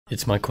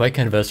It's my Quake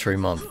Anniversary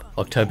month.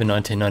 October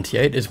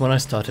 1998 is when I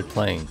started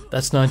playing.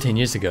 That's 19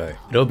 years ago.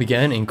 It all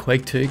began in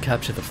Quake 2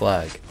 Capture the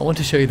Flag. I want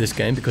to show you this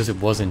game because it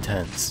was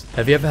intense.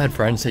 Have you ever had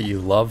friends that you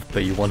love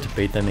but you want to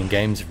beat them in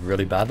games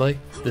really badly?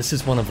 This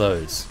is one of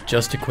those.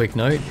 Just a quick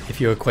note,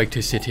 if you're a Quake 2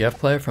 CTF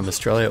player from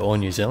Australia or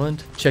New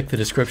Zealand, check the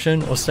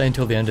description or stay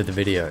until the end of the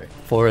video.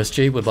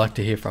 4SG would like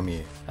to hear from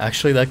you.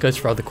 Actually, that goes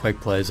for other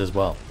Quake players as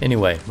well.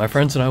 Anyway, my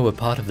friends and I were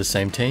part of the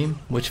same team,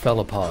 which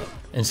fell apart.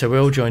 And so we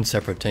all joined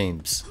separate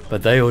teams,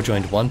 but they all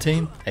joined one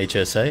team,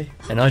 HSA,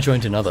 and I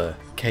joined another,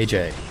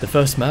 KJ. The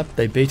first map,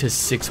 they beat us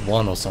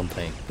 6-1 or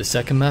something. The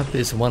second map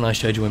is the one I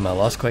showed you in my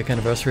last Quake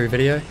Anniversary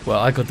video, where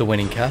I got the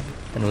winning cap,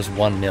 and it was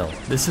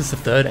 1-0. This is the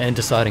third and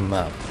deciding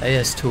map,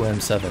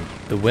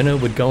 AS2M7. The winner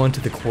would go on to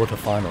the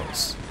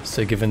quarterfinals.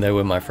 So given they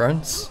were my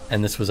friends,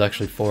 and this was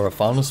actually for a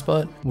final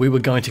spot, we were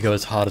going to go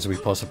as hard as we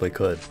possibly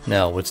could.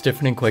 Now, what's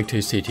different in Quake 2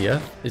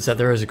 CTF is that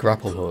there is a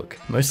grapple hook,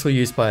 mostly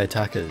used by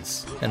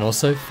attackers, and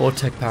also 4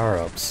 tech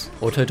power-ups.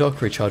 Auto-dock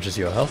recharges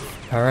your health,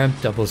 power amp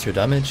doubles your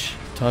damage,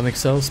 time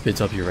excel speeds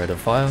up your rate of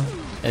fire,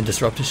 and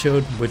disruptor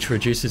shield, which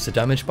reduces the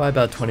damage by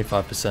about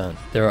 25%.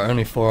 There are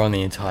only 4 on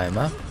the entire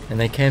map, and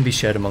they can be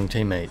shared among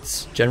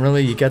teammates.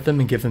 Generally, you get them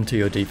and give them to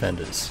your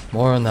defenders.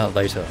 More on that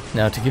later.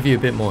 Now, to give you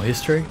a bit more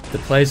history, the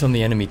players on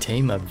the enemy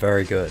team are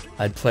very good.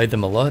 I'd played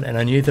them a lot and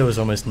I knew there was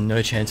almost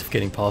no chance of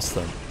getting past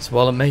them. So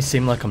while it may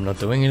seem like I'm not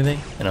doing anything,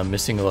 and I'm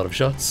missing a lot of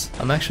shots,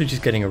 I'm actually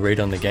just getting a read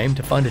on the game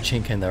to find a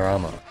chink in their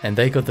armor. And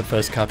they got the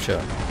first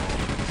capture.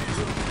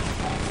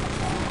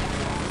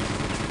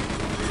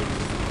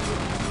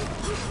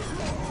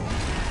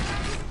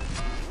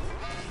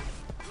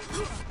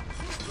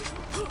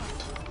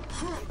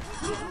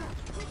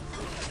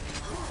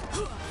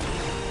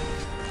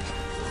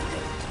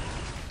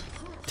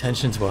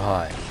 Tensions were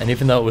high, and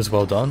even though it was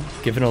well done,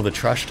 given all the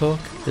trash talk,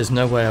 there's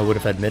no way I would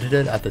have admitted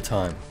it at the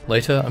time.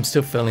 Later, I'm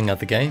still filling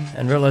out the game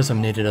and realize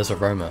I'm needed as a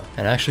roamer,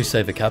 and actually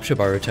save a capture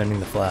by returning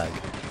the flag.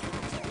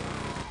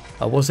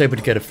 I was able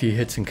to get a few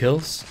hits and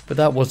kills, but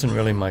that wasn't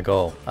really my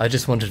goal. I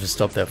just wanted to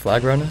stop their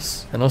flag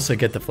runners, and also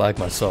get the flag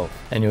myself.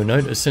 And you'll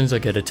note as soon as I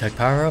get a tech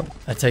power up,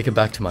 I take it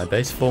back to my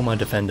base for my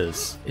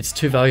defenders. It's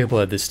too valuable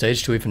at this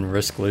stage to even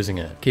risk losing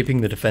it. Keeping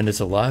the defenders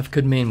alive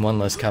could mean one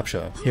less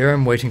capture. Here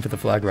I'm waiting for the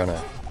flag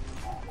runner.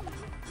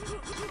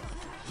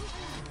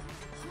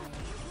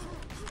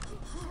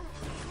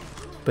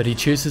 But he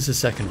chooses a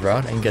second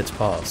route and gets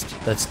past.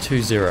 That's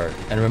 2-0,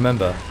 and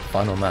remember,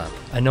 final map.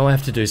 I know I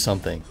have to do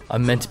something.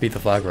 I'm meant to be the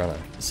flag runner,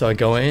 so I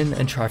go in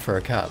and try for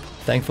a cap.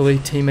 Thankfully,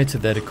 teammates are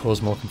there to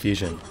cause more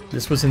confusion.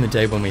 This was in the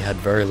day when we had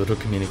very little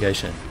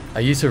communication. I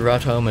used a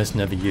route I almost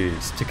never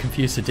use, to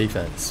confuse the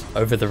defense,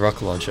 over the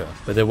rocket launcher,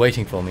 but they're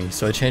waiting for me,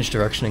 so I change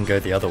direction and go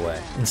the other way.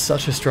 In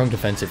such a strong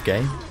defensive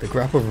game, the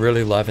grapple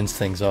really livens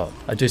things up.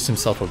 I do some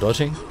subtle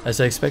dodging, as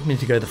they expect me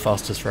to go the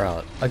fastest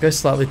route. I go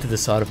slightly to the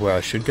side of where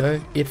I should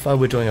go, if I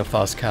were doing a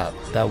fast cap.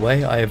 That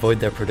way, I avoid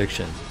their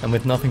prediction, and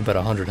with nothing but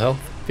 100 health,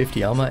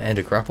 50 armor and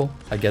a grapple,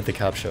 I get the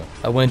capture.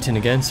 I went in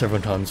again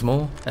several times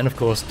more, and of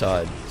course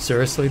died.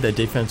 Seriously, their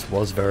defense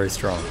was very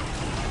strong.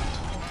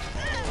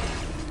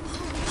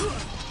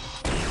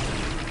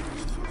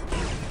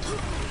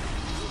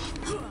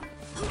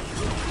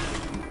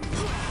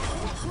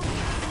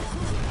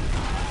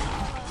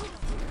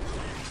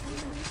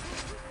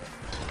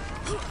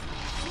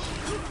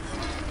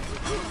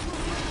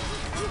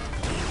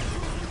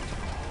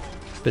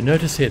 But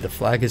notice here the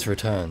flag is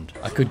returned.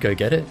 I could go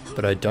get it,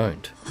 but I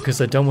don't, because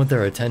I don't want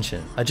their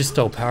attention. I just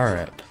stole power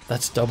amp.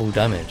 That's double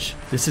damage.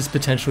 This is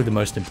potentially the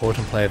most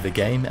important play of the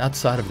game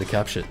outside of the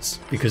captures,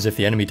 because if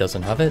the enemy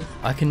doesn't have it,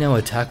 I can now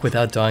attack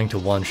without dying to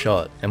one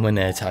shot, and when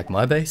they attack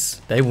my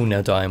base, they will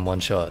now die in one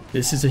shot.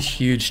 This is a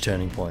huge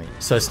turning point,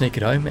 so I sneak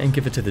it home and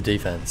give it to the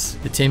defense.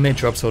 The teammate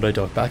drops auto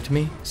dock back to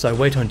me, so I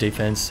wait on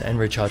defense and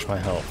recharge my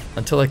health,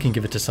 until I can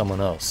give it to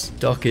someone else.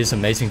 Dock is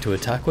amazing to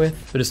attack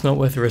with, but it's not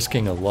worth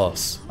risking a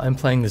loss. I'm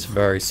playing this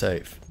very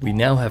safe. We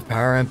now have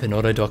power amp and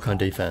auto dock on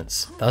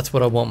defense. That's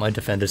what I want my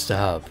defenders to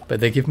have, but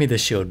they give me the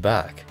shield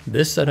back.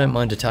 This I don't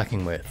mind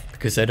attacking with,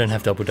 because they don't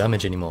have double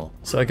damage anymore.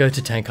 So I go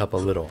to tank up a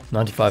little.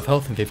 95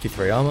 health and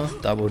 53 armor,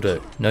 that will do.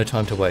 No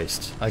time to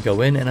waste. I go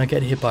in and I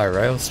get hit by a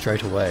rail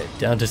straight away,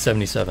 down to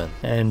 77,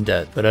 and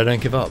dead. But I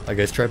don't give up. I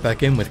go straight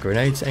back in with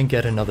grenades and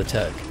get another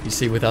tech. You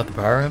see, without the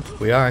power amp,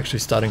 we are actually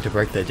starting to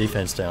break their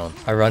defense down.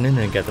 I run in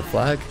and get the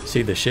flag,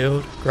 see the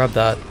shield, grab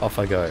that, off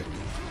I go.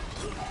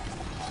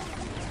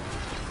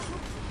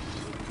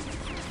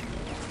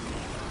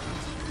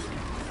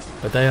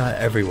 But they are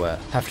everywhere.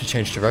 Have to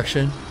change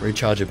direction,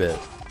 recharge a bit.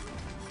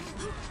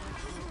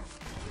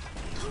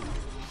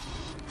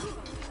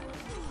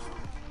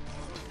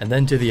 And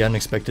then do the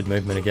unexpected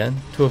movement again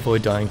to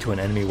avoid dying to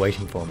an enemy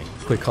waiting for me.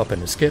 Quick hop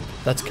and a skip,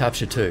 that's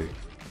capture 2.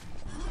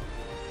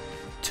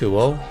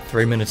 2-all,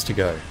 3 minutes to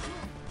go.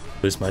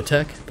 Lose my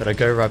tech, but I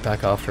go right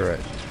back after it.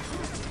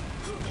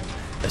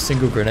 A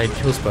single grenade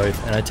kills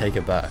both and I take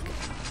it back.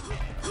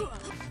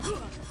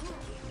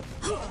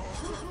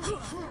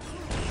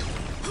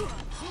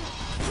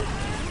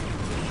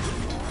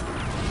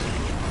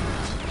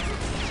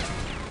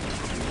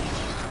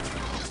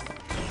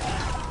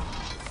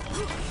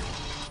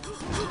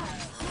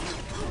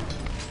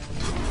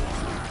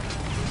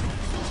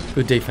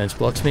 Good defense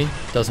blocks me,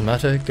 doesn't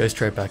matter, go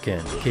straight back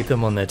in. Keep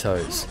them on their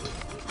toes.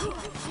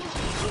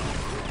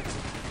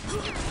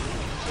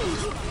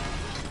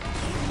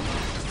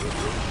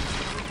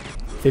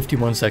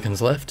 "51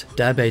 seconds left,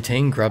 Dab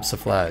 18 grabs the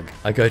flag.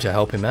 I go to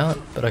help him out,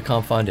 but I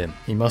can't find him.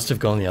 He must have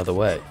gone the other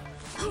way.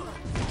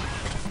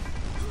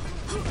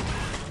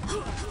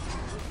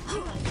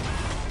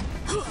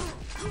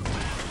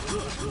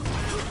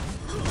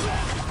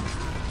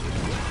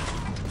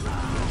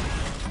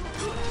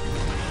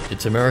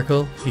 It's a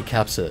miracle, he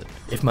caps it.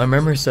 If my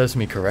memory serves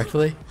me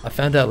correctly, I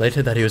found out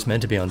later that he was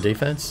meant to be on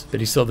defense,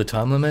 but he saw the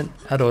time limit,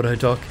 had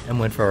auto-dock, and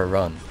went for a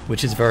run.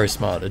 Which is very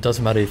smart, it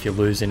doesn't matter if you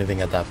lose anything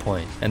at that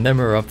point. And then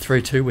we're up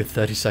 3-2 with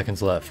 30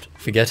 seconds left.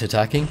 Forget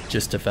attacking,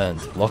 just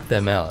defend. Lock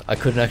them out. I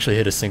couldn't actually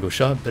hit a single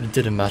shot, but it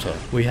didn't matter.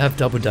 We have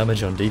double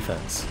damage on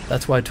defense.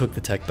 That's why I took the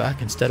tech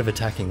back instead of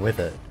attacking with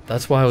it.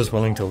 That's why I was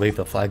willing to leave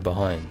the flag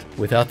behind.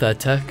 Without that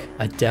tech,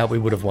 I doubt we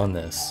would have won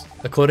this.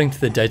 According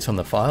to the dates on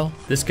the file,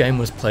 this game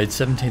was played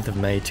 17th of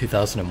May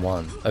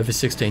 2001, over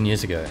 16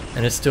 years ago,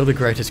 and it's still the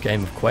greatest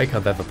game of Quake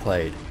I've ever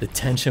played. The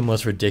tension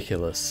was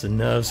ridiculous, the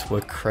nerves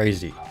were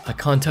crazy. I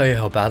can't tell you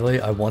how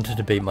badly I wanted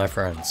to beat my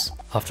friends.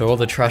 After all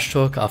the trash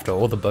talk, after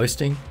all the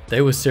boasting,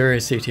 they were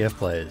serious CTF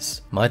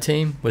players. My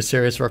team was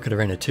serious Rocket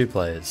Arena 2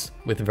 players,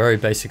 with a very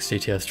basic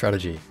CTF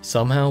strategy.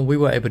 Somehow, we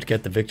were able to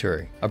get the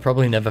victory. I'll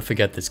probably never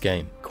forget this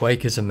game.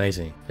 Quake is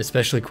amazing,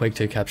 especially Quake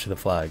 2 Capture the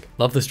Flag.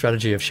 Love the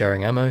strategy of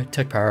sharing ammo,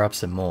 tech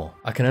power-ups and more.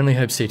 I can only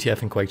hope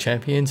CTF and Quake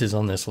Champions is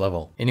on this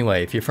level.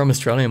 Anyway, if you're from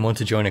Australia and want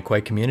to join a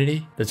Quake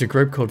community, there's a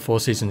group called 4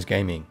 Seasons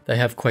Gaming. They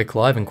have Quake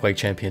Live and Quake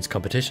Champions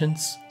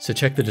competitions, so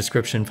check the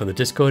description for the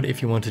Discord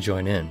if you want to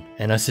join in.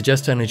 And I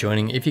suggest only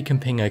joining if you can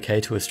ping OK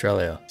to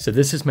Australia. So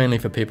this is mainly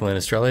for people in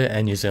Australia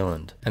and New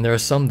Zealand. And there are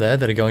some there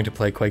that are going to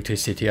play Quake 2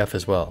 CTF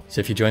as well.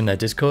 So if you join that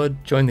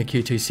Discord, join the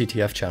Q2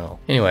 CTF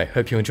channel. Anyway,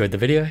 hope you enjoyed the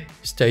video.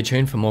 Stay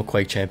tuned for more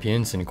Quake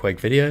Champions and Quake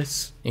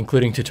videos,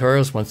 including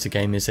tutorials once the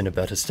game is in a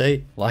better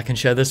state. Like and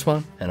share this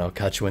one, and I'll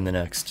catch you in the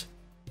next.